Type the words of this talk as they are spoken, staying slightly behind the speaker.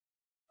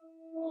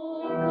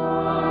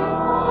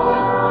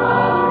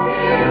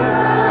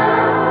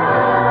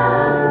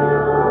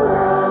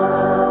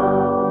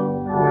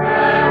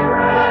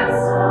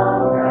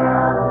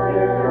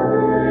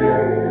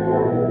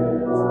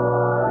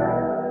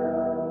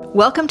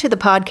Welcome to the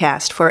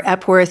podcast for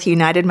Epworth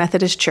United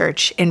Methodist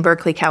Church in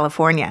Berkeley,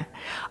 California.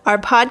 Our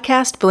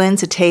podcast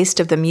blends a taste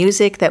of the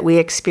music that we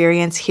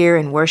experience here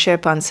in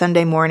worship on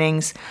Sunday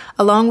mornings,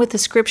 along with a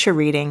scripture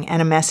reading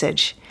and a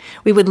message.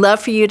 We would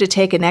love for you to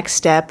take a next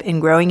step in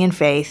growing in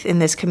faith in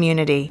this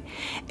community.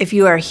 If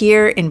you are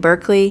here in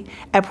Berkeley,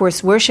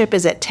 Epworth's worship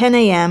is at 10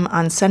 a.m.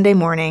 on Sunday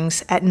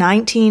mornings at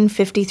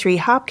 1953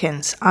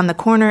 Hopkins on the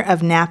corner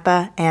of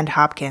Napa and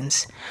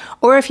Hopkins.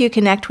 Or if you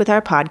connect with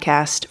our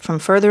podcast from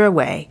further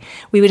away,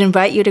 we would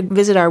invite you to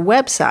visit our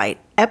website,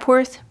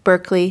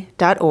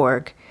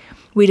 epworthberkeley.org.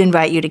 We'd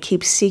invite you to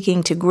keep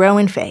seeking to grow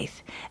in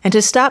faith and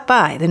to stop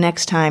by the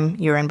next time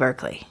you're in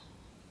Berkeley.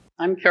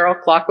 I'm Carol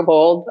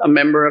Clockabold, a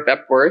member of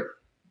Epworth.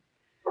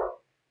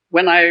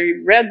 When I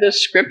read this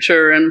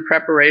scripture in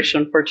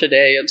preparation for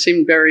today, it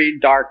seemed very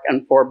dark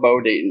and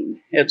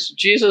foreboding. It's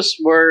Jesus'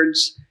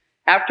 words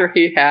after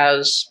he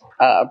has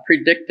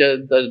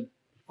predicted the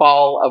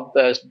fall of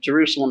the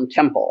Jerusalem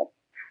temple.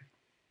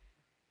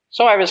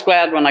 So I was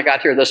glad when I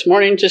got here this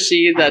morning to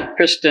see that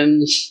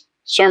Kristen's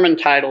sermon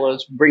title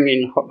is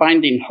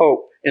Finding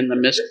Hope in the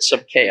Midst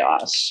of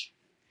Chaos.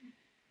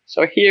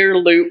 So here,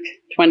 Luke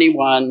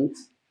 21,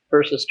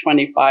 verses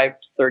 25 to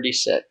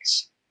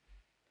 36.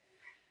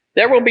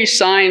 There will be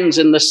signs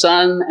in the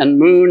sun and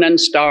moon and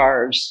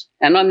stars,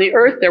 and on the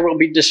earth there will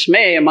be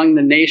dismay among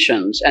the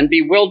nations and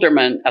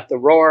bewilderment at the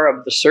roar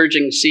of the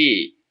surging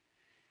sea.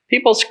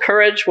 People's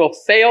courage will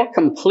fail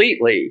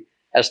completely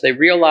as they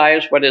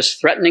realize what is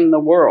threatening the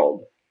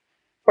world,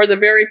 for the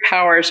very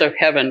powers of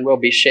heaven will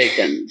be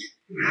shaken.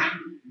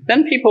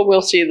 Then people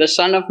will see the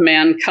Son of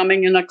Man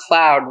coming in a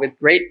cloud with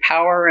great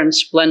power and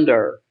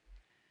splendor.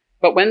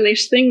 But when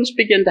these things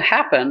begin to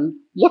happen,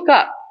 look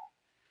up,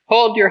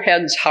 hold your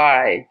heads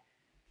high,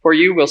 for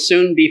you will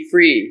soon be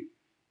free.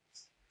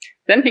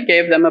 Then he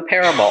gave them a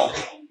parable.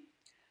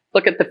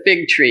 Look at the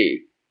fig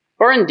tree,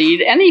 or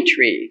indeed any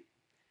tree.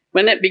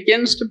 When it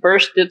begins to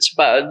burst its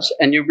buds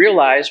and you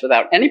realize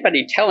without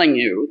anybody telling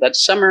you that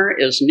summer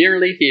is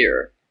nearly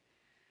here.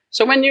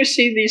 So when you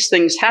see these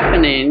things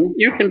happening,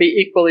 you can be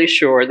equally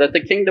sure that the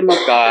kingdom of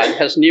God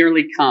has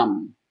nearly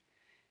come.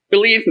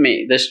 Believe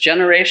me, this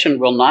generation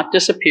will not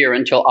disappear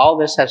until all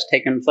this has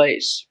taken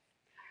place.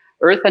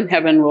 Earth and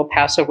heaven will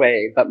pass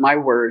away, but my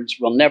words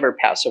will never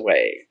pass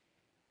away.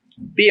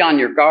 Be on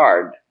your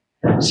guard.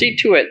 See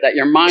to it that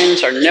your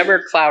minds are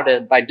never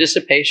clouded by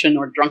dissipation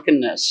or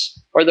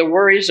drunkenness or the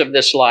worries of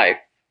this life,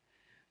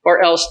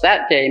 or else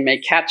that day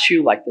may catch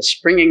you like the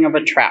springing of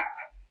a trap,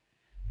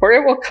 for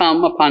it will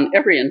come upon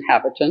every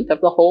inhabitant of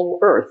the whole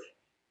earth.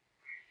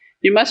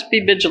 You must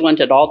be vigilant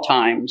at all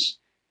times,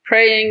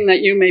 praying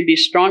that you may be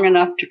strong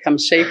enough to come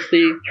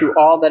safely through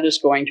all that is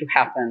going to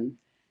happen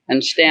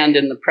and stand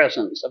in the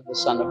presence of the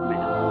Son of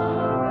Man.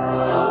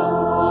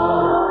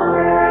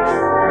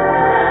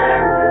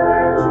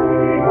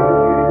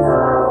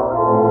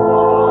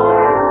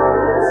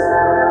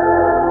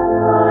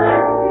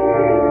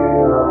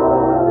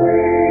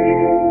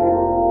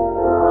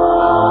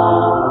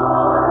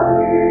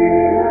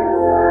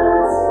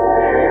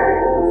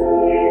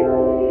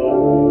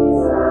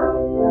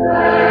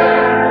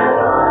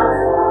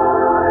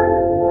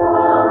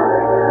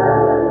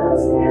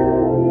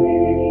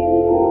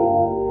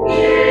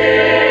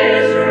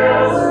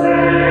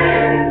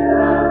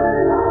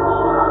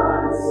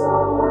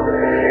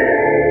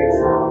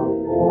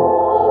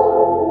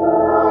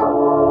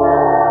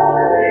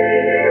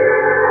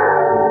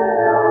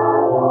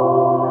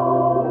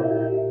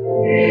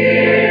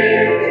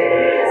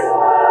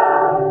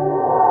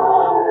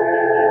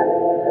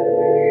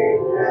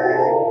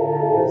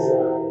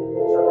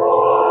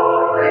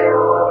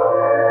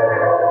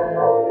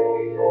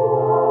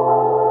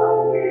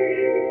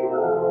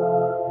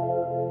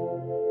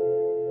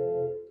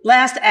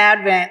 Last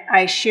Advent,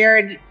 I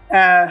shared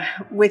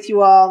with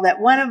you all that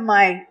one of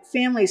my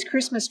family's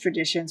Christmas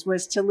traditions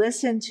was to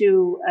listen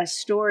to a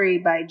story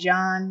by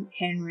John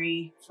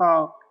Henry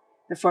Faulk,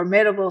 the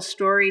formidable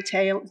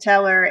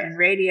storyteller and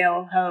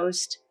radio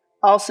host,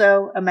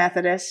 also a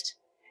Methodist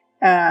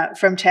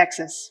from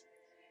Texas.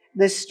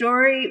 The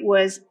story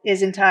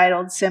is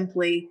entitled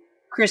simply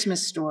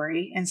Christmas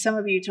Story, and some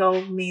of you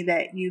told me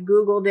that you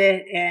Googled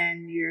it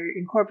and you're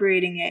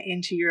incorporating it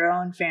into your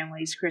own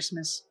family's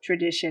Christmas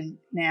tradition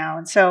now.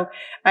 And so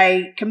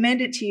I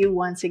commend it to you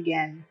once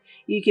again.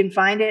 You can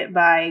find it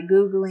by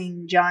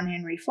Googling John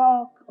Henry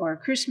Faulk or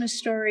Christmas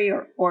Story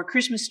or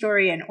Christmas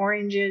Story and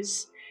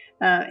Oranges.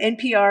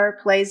 NPR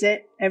plays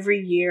it every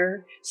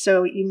year,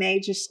 so you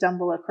may just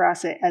stumble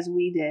across it as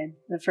we did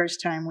the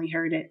first time we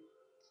heard it.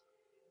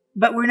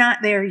 But we're not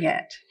there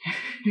yet.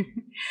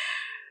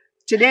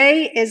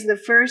 Today is the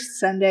first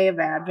Sunday of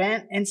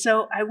Advent, and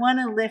so I want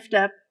to lift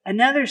up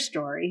another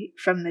story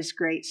from this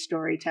great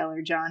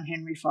storyteller, John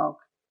Henry Faulk.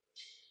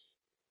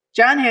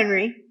 John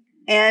Henry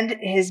and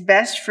his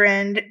best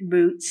friend,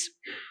 Boots,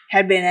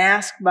 had been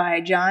asked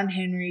by John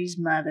Henry's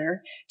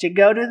mother to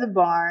go to the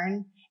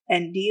barn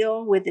and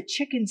deal with a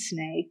chicken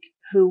snake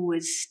who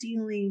was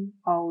stealing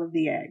all of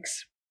the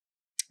eggs.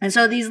 And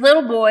so these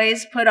little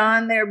boys put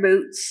on their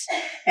boots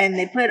and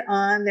they put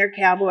on their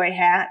cowboy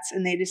hats,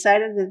 and they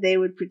decided that they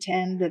would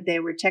pretend that they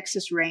were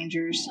Texas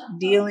Rangers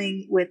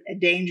dealing with a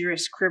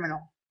dangerous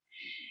criminal.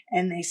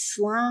 And they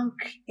slunk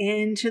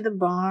into the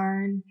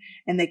barn,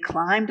 and they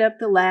climbed up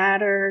the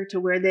ladder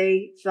to where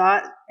they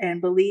thought and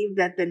believed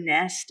that the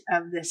nest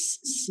of this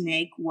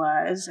snake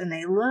was. And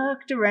they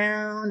looked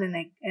around,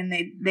 and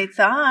they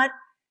thought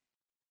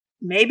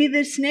maybe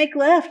the snake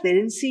left. They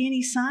didn't see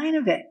any sign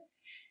of it.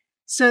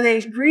 So they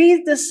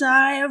breathed a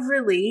sigh of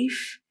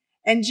relief,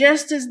 and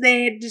just as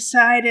they had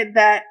decided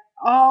that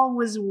all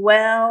was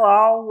well,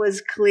 all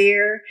was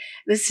clear,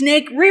 the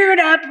snake reared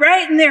up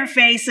right in their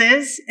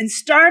faces and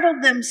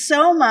startled them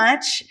so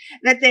much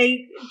that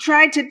they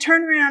tried to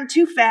turn around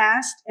too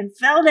fast and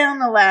fell down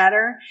the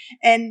ladder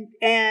and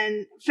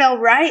fell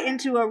right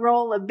into a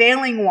roll of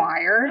baling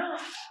wire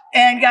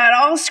and got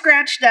all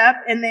scratched up,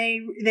 and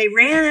they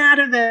ran out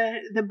of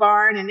the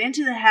barn and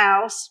into the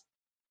house.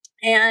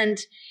 And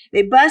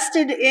they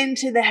busted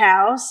into the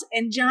house,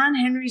 and John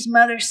Henry's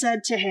mother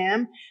said to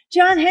him,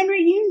 "John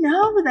Henry, you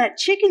know that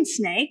chicken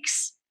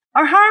snakes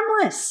are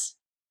harmless.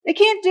 They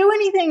can't do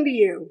anything to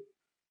you."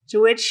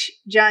 To which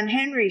John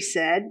Henry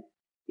said,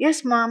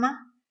 "Yes, Mama,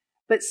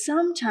 but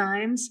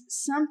sometimes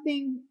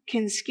something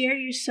can scare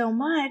you so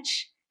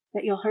much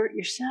that you'll hurt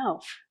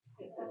yourself."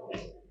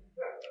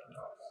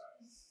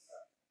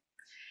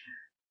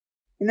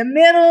 In the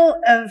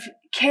middle of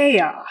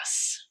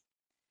chaos,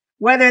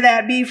 whether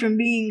that be from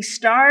being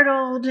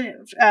startled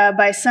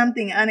by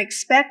something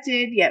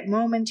unexpected yet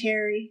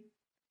momentary,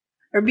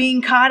 or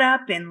being caught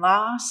up in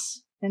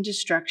loss and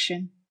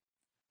destruction,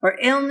 or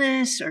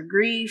illness or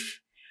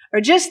grief, or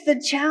just the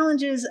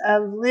challenges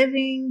of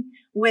living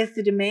with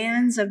the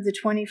demands of the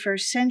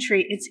 21st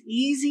century, it's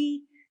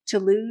easy to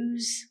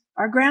lose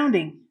our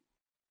grounding.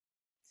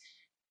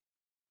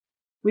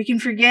 We can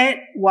forget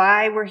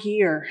why we're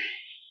here,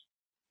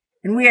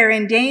 and we are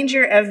in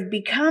danger of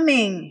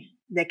becoming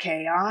the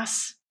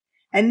chaos,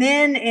 and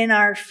then in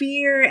our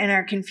fear and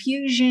our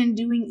confusion,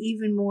 doing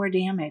even more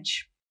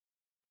damage.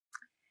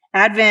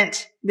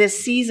 Advent,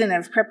 this season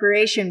of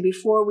preparation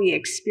before we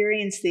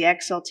experience the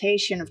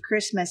exaltation of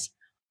Christmas,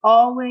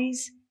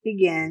 always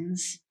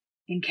begins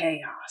in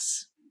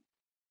chaos.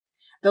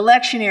 The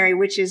lectionary,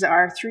 which is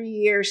our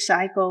 3-year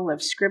cycle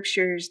of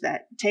scriptures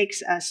that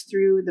takes us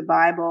through the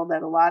Bible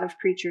that a lot of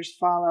preachers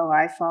follow,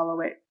 I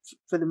follow it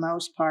for the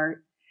most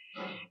part,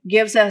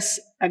 gives us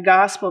a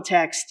gospel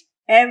text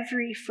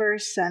every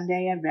first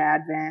Sunday of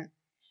Advent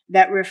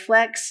that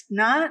reflects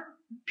not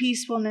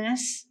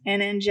peacefulness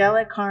and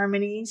angelic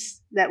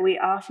harmonies that we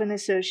often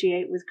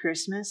associate with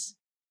Christmas,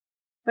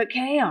 but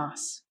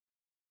chaos.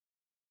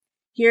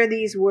 Hear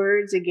these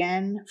words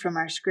again from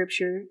our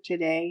scripture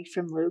today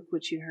from Luke,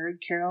 which you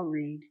heard Carol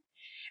read.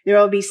 "There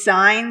will be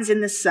signs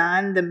in the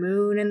sun, the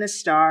moon, and the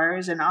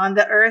stars, and on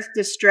the earth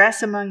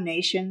distress among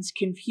nations,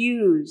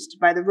 confused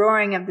by the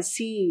roaring of the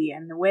sea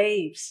and the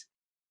waves."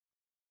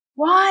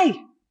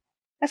 Why?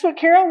 That's what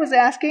Carol was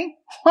asking.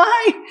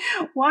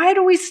 Why? Why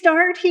do we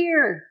start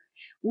here?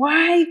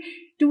 Why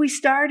do we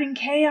start in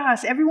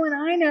chaos? Everyone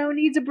I know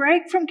needs a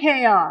break from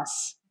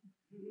chaos.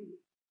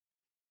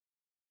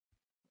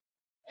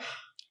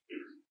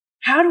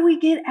 How do we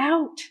get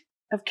out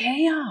of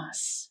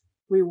chaos,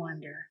 we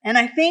wonder? And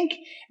I think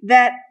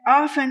that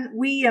often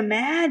we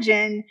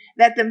imagine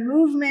that the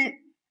movement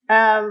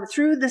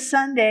through the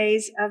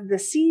Sundays of the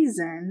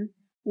season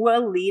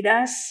will lead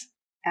us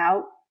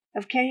out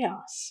of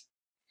chaos.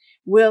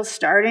 We'll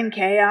start in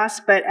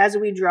chaos, but as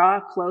we draw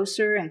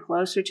closer and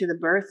closer to the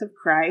birth of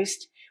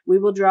Christ, we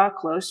will draw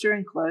closer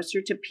and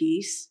closer to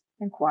peace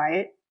and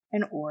quiet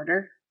and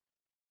order.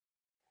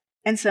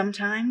 And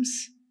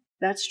sometimes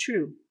that's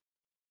true.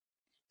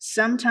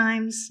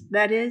 Sometimes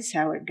that is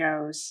how it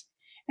goes.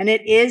 And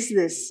it is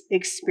this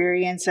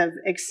experience of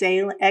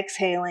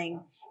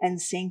exhaling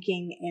and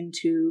sinking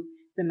into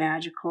the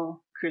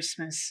magical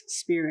Christmas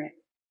spirit.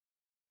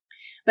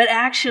 But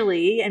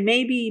actually, and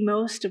maybe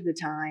most of the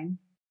time,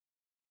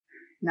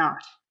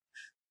 not.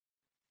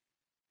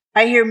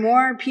 I hear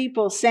more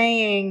people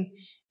saying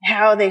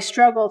how they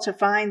struggle to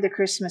find the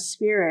Christmas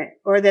spirit,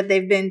 or that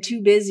they've been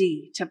too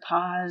busy to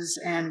pause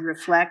and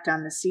reflect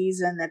on the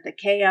season, that the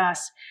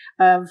chaos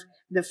of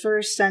the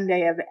first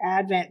Sunday of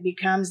Advent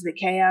becomes the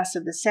chaos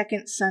of the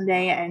second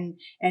Sunday,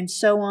 and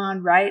so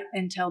on, right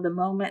until the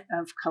moment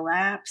of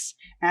collapse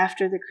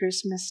after the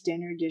Christmas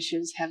dinner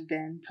dishes have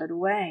been put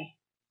away.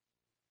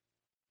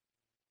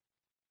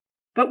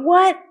 But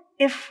what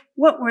if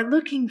what we're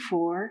looking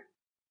for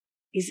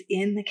is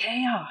in the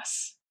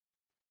chaos?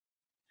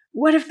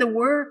 What if the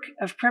work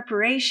of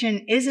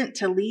preparation isn't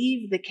to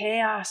leave the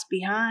chaos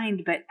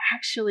behind, but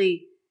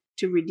actually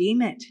to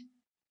redeem it?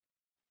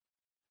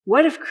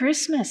 What if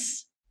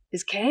Christmas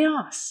is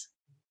chaos?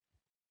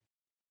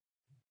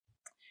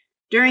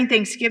 During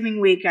Thanksgiving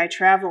week, I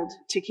traveled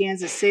to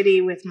Kansas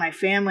City with my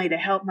family to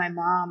help my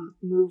mom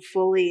move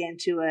fully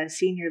into a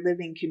senior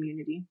living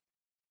community.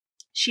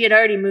 She had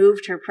already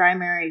moved her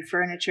primary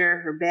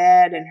furniture, her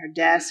bed and her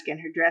desk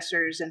and her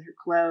dressers and her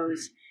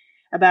clothes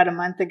about a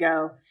month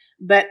ago.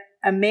 but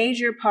a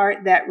major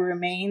part that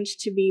remained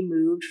to be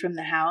moved from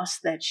the house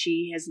that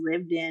she has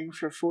lived in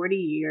for 40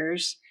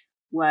 years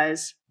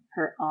was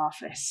her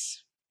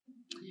office.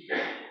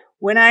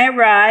 When I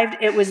arrived,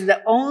 it was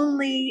the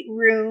only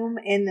room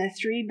in the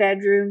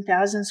 3-bedroom,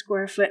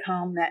 1,000-square-foot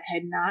home that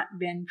had not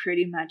been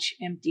pretty much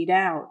emptied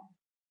out.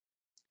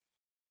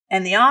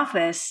 And the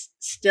office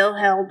still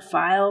held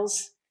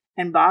files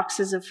and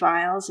boxes of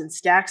files and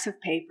stacks of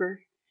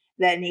paper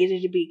that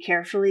needed to be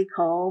carefully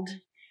culled,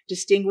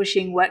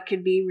 distinguishing what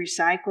could be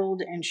recycled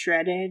and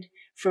shredded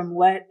from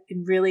what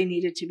really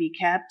needed to be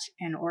kept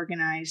and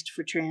organized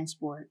for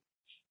transport.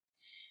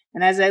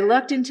 And as I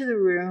looked into the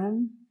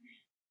room,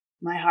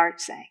 my heart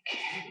sank.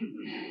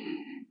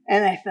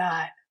 And I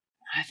thought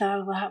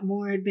a lot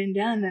more had been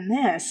done than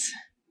this.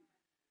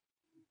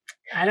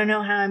 I don't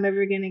know how I'm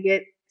ever going to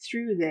get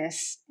through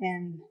this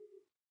in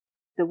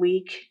the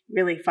week,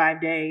 really 5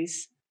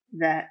 days,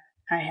 that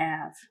I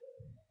have.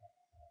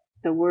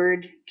 The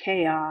word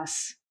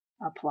chaos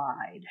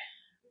applied.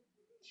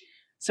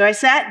 So I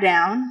sat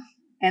down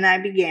and I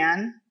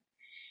began.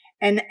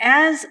 And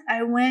as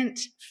I went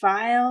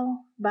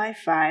file by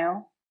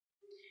file,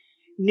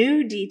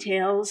 new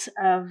details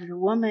of the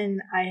woman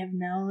I have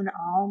known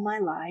all my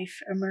life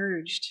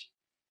emerged,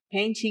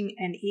 painting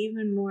an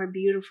even more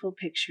beautiful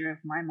picture of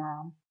my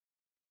mom.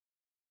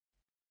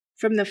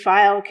 From the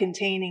file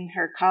containing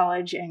her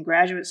college and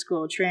graduate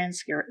school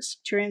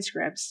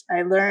transcripts,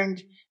 I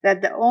learned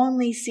that the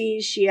only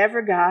C's she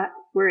ever got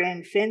were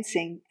in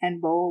fencing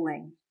and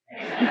bowling.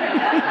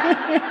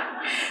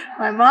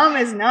 My mom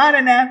is not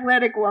an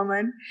athletic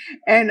woman,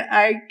 and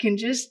I can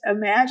just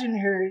imagine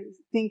her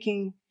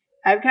thinking,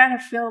 I've got to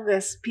fill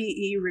this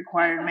PE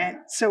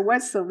requirement, so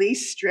what's the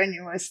least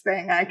strenuous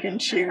thing I can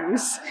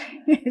choose?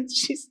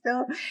 She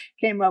still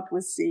came up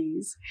with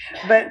C's,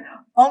 but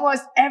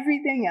almost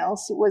everything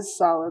else was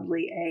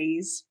solidly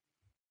A's.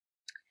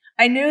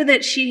 I knew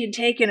that she had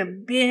taken a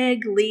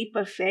big leap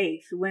of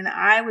faith when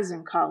I was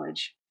in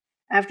college,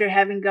 after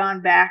having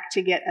gone back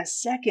to get a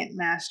second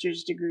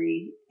master's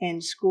degree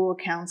in school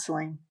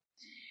counseling.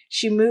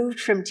 She moved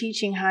from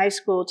teaching high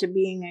school to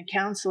being a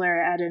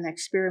counselor at an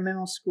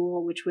experimental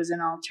school, which was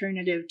an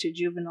alternative to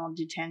juvenile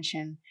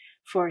detention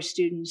for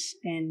students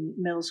in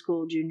middle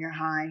school, junior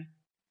high.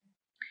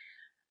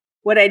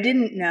 What I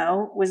didn't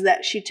know was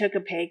that she took a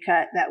pay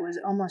cut that was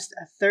almost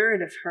a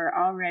third of her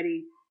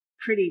already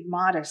pretty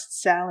modest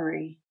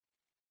salary,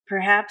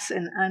 perhaps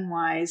an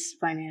unwise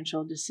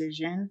financial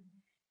decision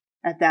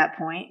at that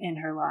point in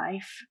her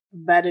life,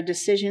 but a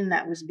decision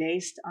that was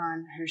based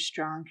on her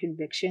strong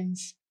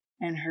convictions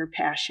and her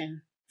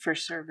passion for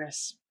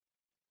service.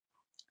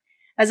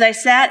 As I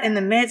sat in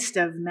the midst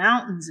of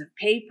mountains of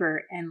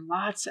paper and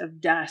lots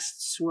of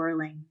dust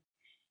swirling,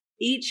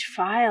 each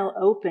file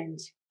opened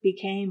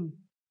became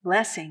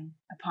blessing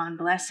upon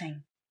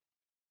blessing.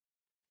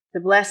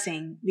 The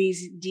blessing,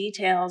 these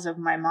details of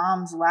my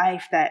mom's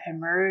life that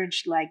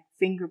emerged like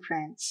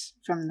fingerprints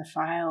from the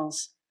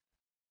files,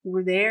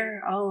 were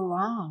there all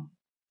along.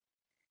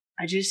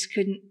 I just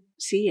couldn't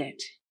see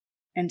it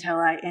until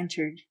I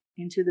entered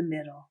into the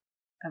middle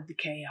of the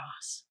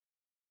chaos.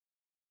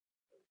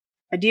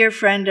 A dear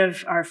friend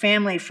of our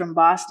family from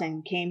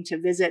Boston came to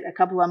visit a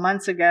couple of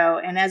months ago,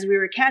 and as we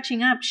were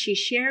catching up, she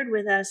shared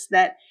with us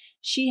that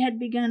she had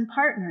begun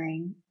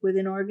partnering with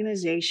an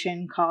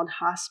organization called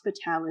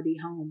Hospitality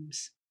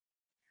Homes.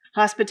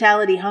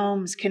 Hospitality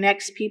Homes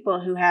connects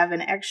people who have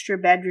an extra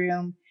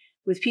bedroom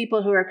with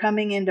people who are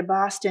coming into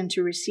Boston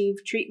to receive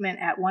treatment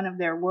at one of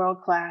their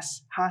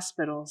world-class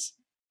hospitals.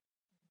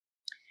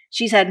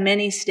 She's had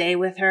many stay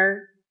with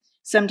her,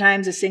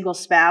 sometimes a single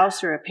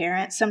spouse or a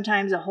parent,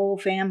 sometimes a whole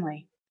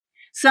family.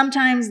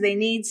 Sometimes they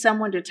need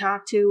someone to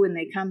talk to when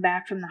they come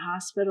back from the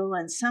hospital,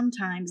 and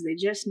sometimes they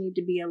just need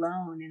to be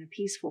alone in a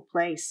peaceful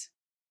place.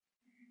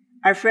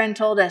 Our friend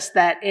told us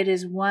that it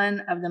is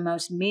one of the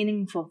most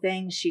meaningful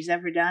things she's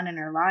ever done in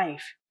her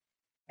life,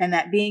 and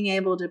that being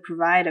able to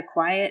provide a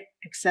quiet,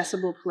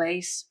 accessible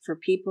place for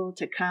people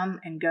to come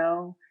and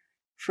go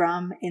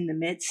from in the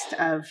midst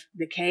of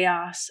the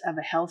chaos of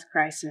a health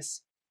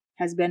crisis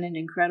has been an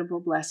incredible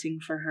blessing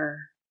for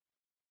her.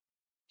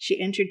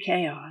 She entered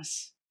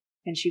chaos,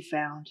 and she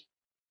found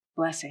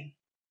blessing.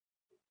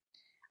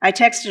 I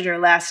texted her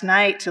last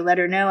night to let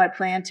her know I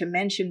planned to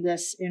mention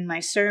this in my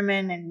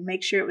sermon and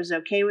make sure it was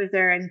okay with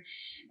her,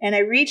 and I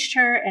reached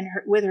her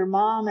with her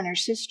mom and her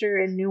sister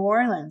in New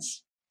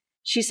Orleans.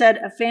 She said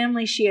a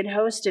family she had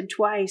hosted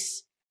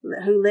twice,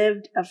 who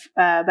lived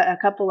a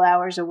couple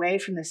hours away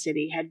from the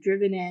city, had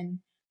driven in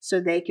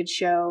so they could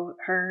show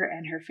her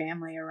and her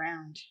family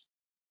around.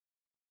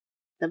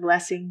 The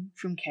blessing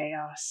from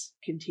chaos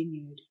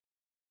continued.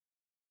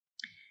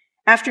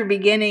 After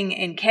beginning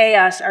in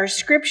chaos, our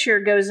scripture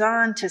goes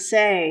on to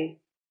say,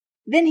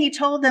 "Then he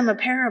told them a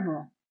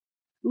parable.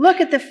 Look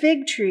at the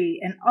fig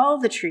tree and all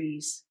the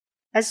trees.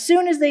 As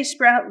soon as they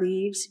sprout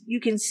leaves,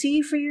 you can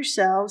see for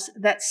yourselves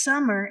that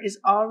summer is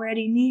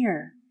already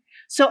near.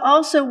 So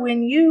also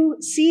when you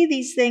see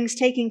these things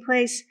taking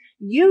place,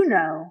 you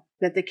know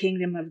that the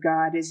kingdom of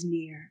God is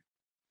near,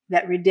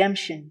 that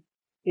redemption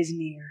is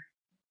near."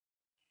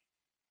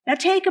 Now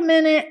take a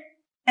minute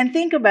and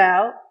think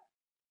about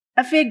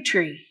a fig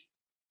tree.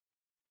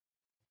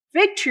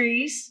 Fig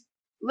trees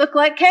look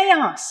like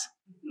chaos.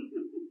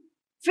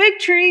 Fig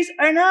trees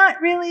are not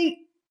really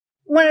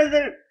one of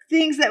the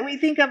things that we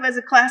think of as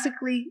a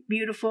classically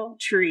beautiful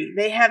tree.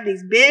 They have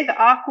these big,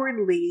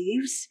 awkward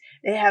leaves.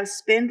 They have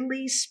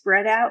spindly,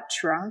 spread out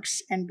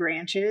trunks and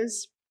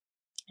branches.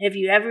 If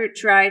you ever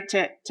try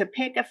to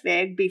pick a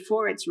fig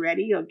before it's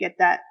ready, you'll get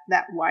that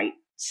white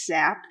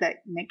sap that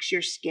makes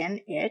your skin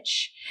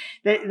itch.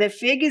 The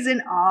fig is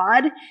an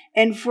odd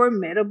and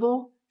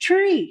formidable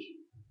tree.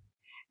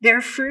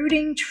 They're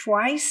fruiting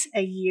twice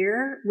a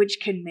year, which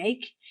can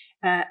make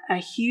a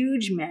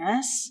huge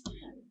mess.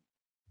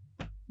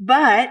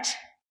 But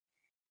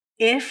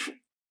if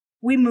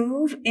we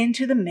move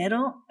into the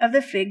middle of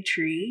the fig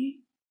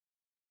tree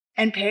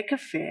and pick a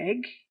fig,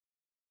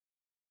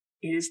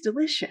 it is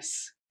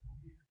delicious.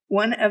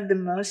 One of the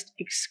most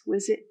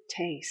exquisite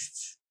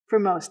tastes for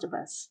most of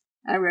us.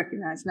 I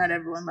recognize not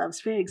everyone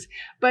loves figs,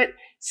 but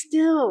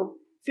still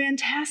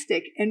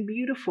fantastic and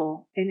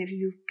beautiful. And if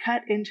you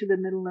cut into the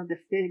middle of the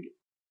fig,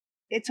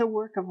 it's a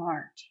work of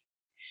art.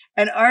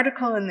 An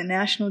article in the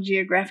National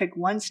Geographic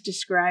once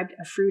described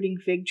a fruiting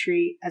fig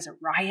tree as a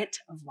riot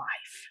of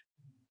life.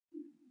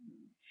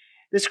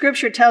 The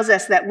scripture tells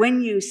us that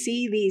when you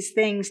see these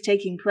things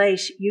taking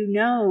place, you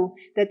know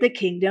that the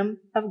kingdom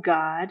of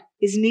God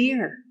is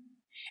near.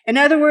 In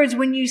other words,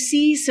 when you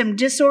see some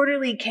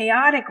disorderly,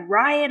 chaotic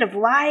riot of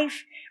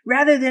life,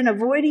 rather than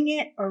avoiding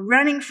it or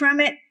running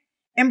from it,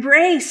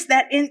 embrace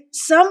that in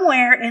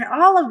somewhere in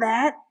all of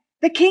that,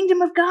 the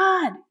kingdom of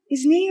God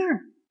is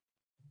near.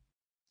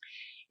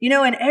 You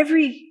know, in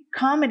every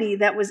comedy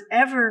that was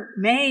ever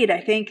made, I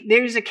think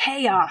there's a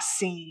chaos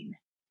scene.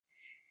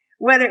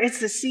 Whether it's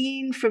the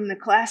scene from the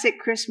classic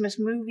Christmas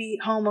movie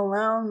Home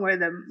Alone, where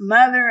the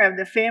mother of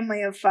the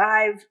family of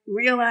 5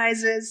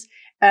 realizes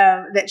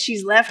that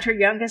she's left her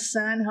youngest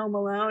son home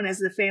alone as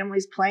the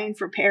family's plane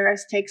for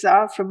Paris takes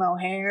off from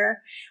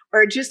O'Hare,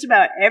 or just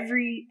about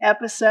every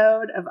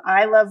episode of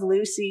I Love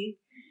Lucy,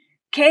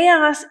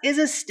 chaos is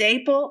a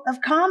staple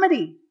of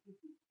comedy.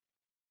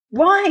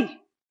 Why?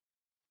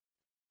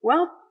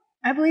 Well,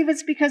 I believe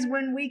it's because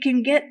when we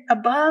can get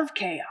above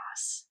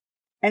chaos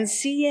and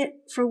see it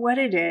for what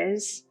it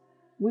is,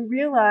 we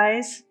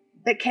realize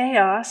that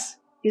chaos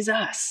is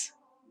us.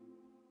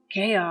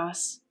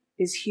 Chaos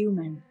is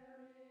human.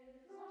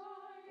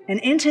 And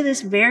into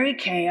this very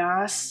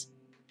chaos,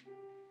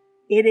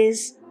 it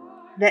is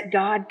that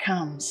God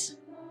comes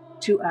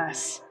to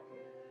us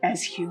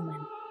as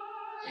human.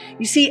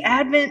 You see,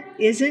 Advent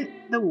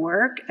isn't the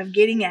work of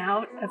getting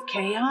out of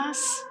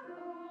chaos.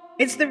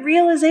 It's the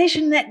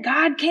realization that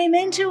God came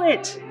into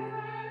it.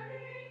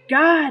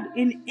 God,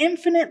 in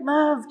infinite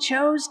love,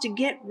 chose to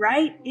get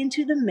right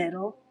into the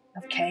middle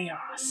of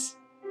chaos,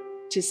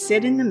 to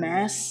sit in the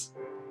mess,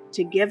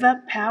 to give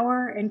up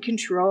power and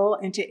control,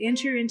 and to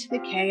enter into the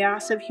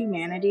chaos of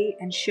humanity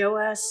and show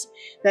us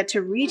that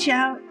to reach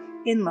out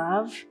in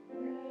love,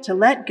 to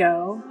let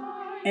go,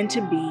 and to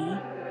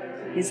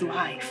be is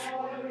life.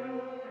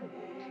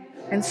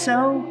 And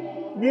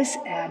so, this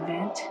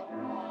Advent,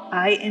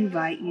 I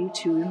invite you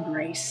to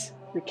embrace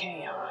the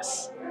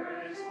chaos.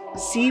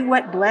 See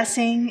what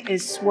blessing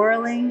is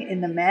swirling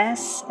in the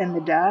mess and the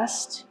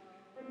dust.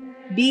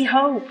 Be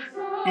hope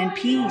and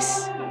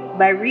peace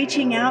by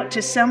reaching out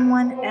to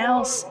someone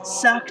else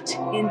sucked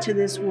into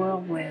this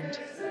whirlwind.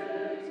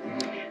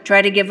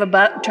 Try to get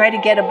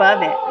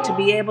above it, to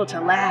be able to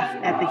laugh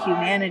at the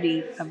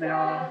humanity of it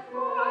all.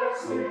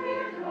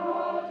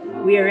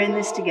 We are in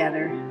this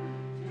together,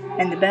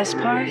 and the best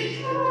part,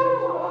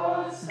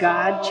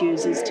 God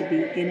chooses to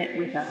be in it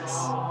with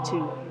us,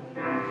 too.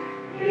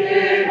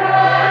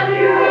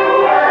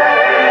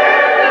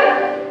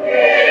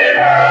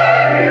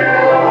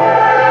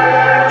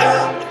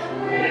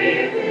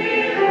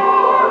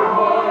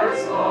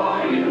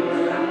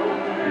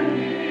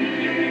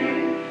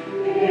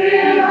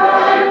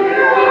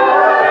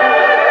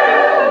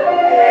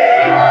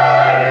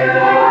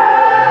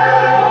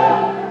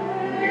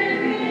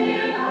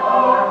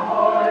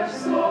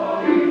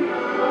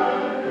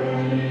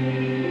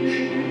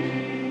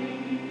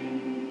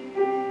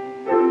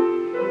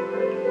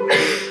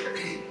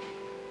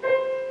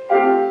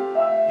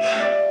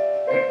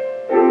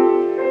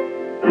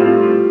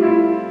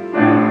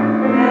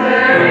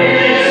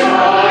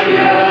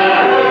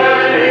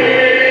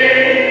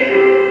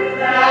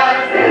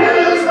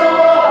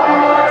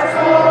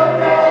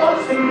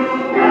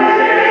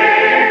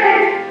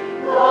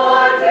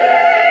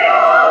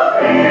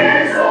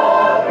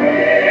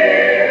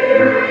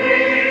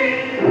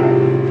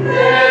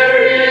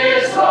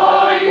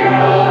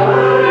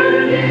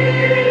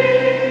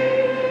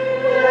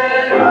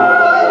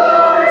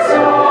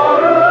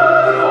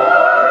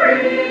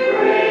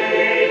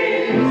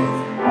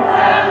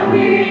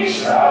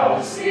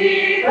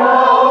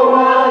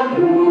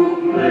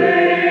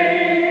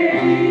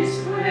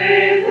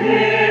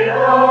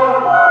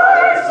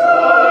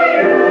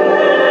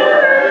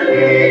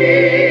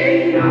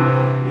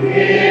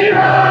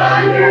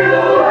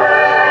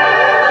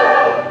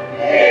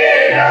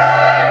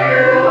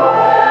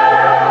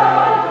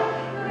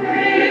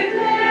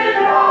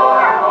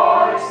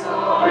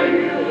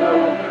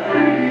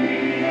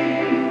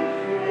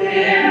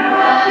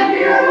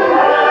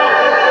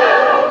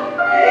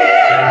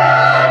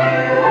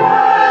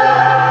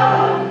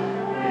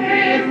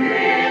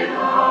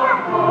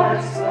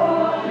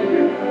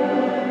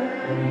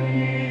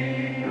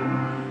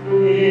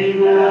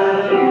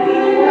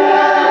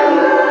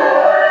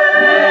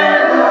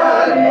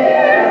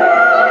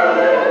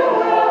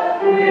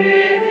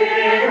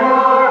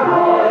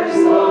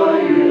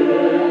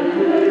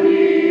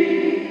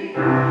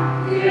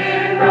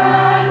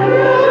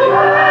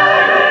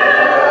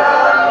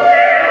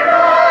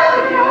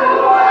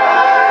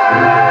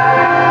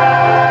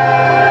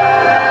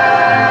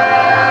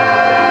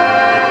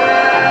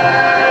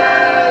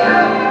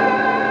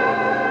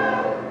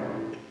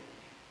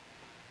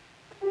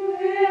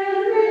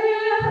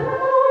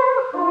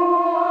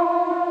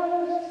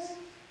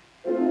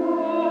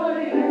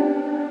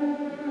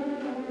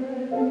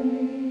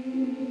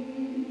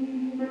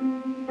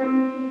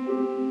 you.